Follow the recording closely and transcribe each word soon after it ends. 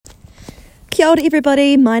Kia ora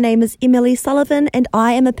everybody, my name is Emily Sullivan and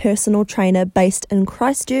I am a personal trainer based in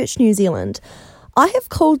Christchurch, New Zealand. I have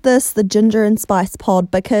called this the Ginger and Spice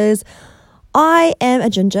Pod because I am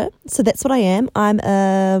a ginger, so that's what I am. I'm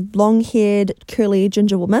a long-haired, curly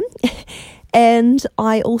ginger woman and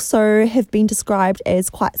I also have been described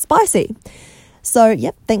as quite spicy. So,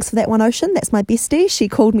 yep, thanks for that one, Ocean. That's my bestie. She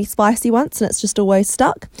called me spicy once and it's just always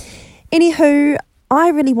stuck. Anywho, I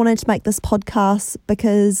really wanted to make this podcast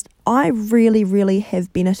because I really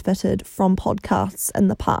have benefited from podcasts in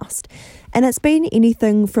the past. And it's been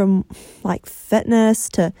anything from like fitness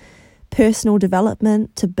to personal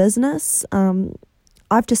development to business.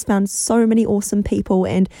 I've just found so many awesome people,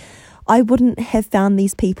 and I wouldn't have found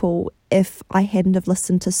these people if I hadn't have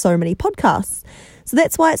listened to so many podcasts. So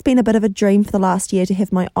that's why it's been a bit of a dream for the last year to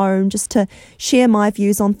have my own, just to share my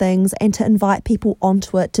views on things and to invite people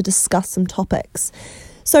onto it to discuss some topics.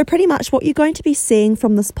 So pretty much what you're going to be seeing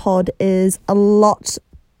from this pod is a lot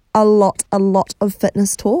of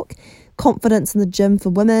fitness talk, confidence in the gym for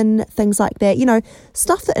women, things like that, you know,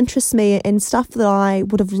 stuff that interests me and stuff that I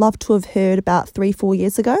would have loved to have heard about 3-4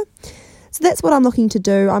 years ago. So that's what I'm looking to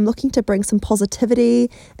do. I'm looking to bring some positivity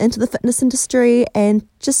into the fitness industry and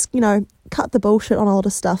just, you know, cut the bullshit on a lot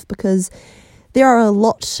of stuff, because there are a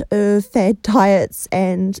lot of fad diets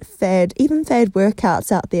and fad workouts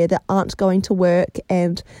out there that aren't going to work,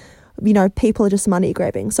 and, you know, people are just money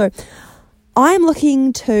grabbing. So I'm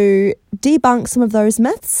looking to debunk some of those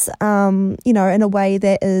myths, you know, in a way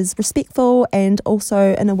that is respectful and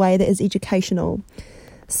also in a way that is educational.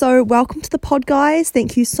 So welcome to the pod, guys.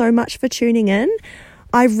 Thank you so much for tuning in.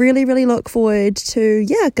 I really look forward to,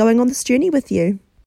 going on this journey with you.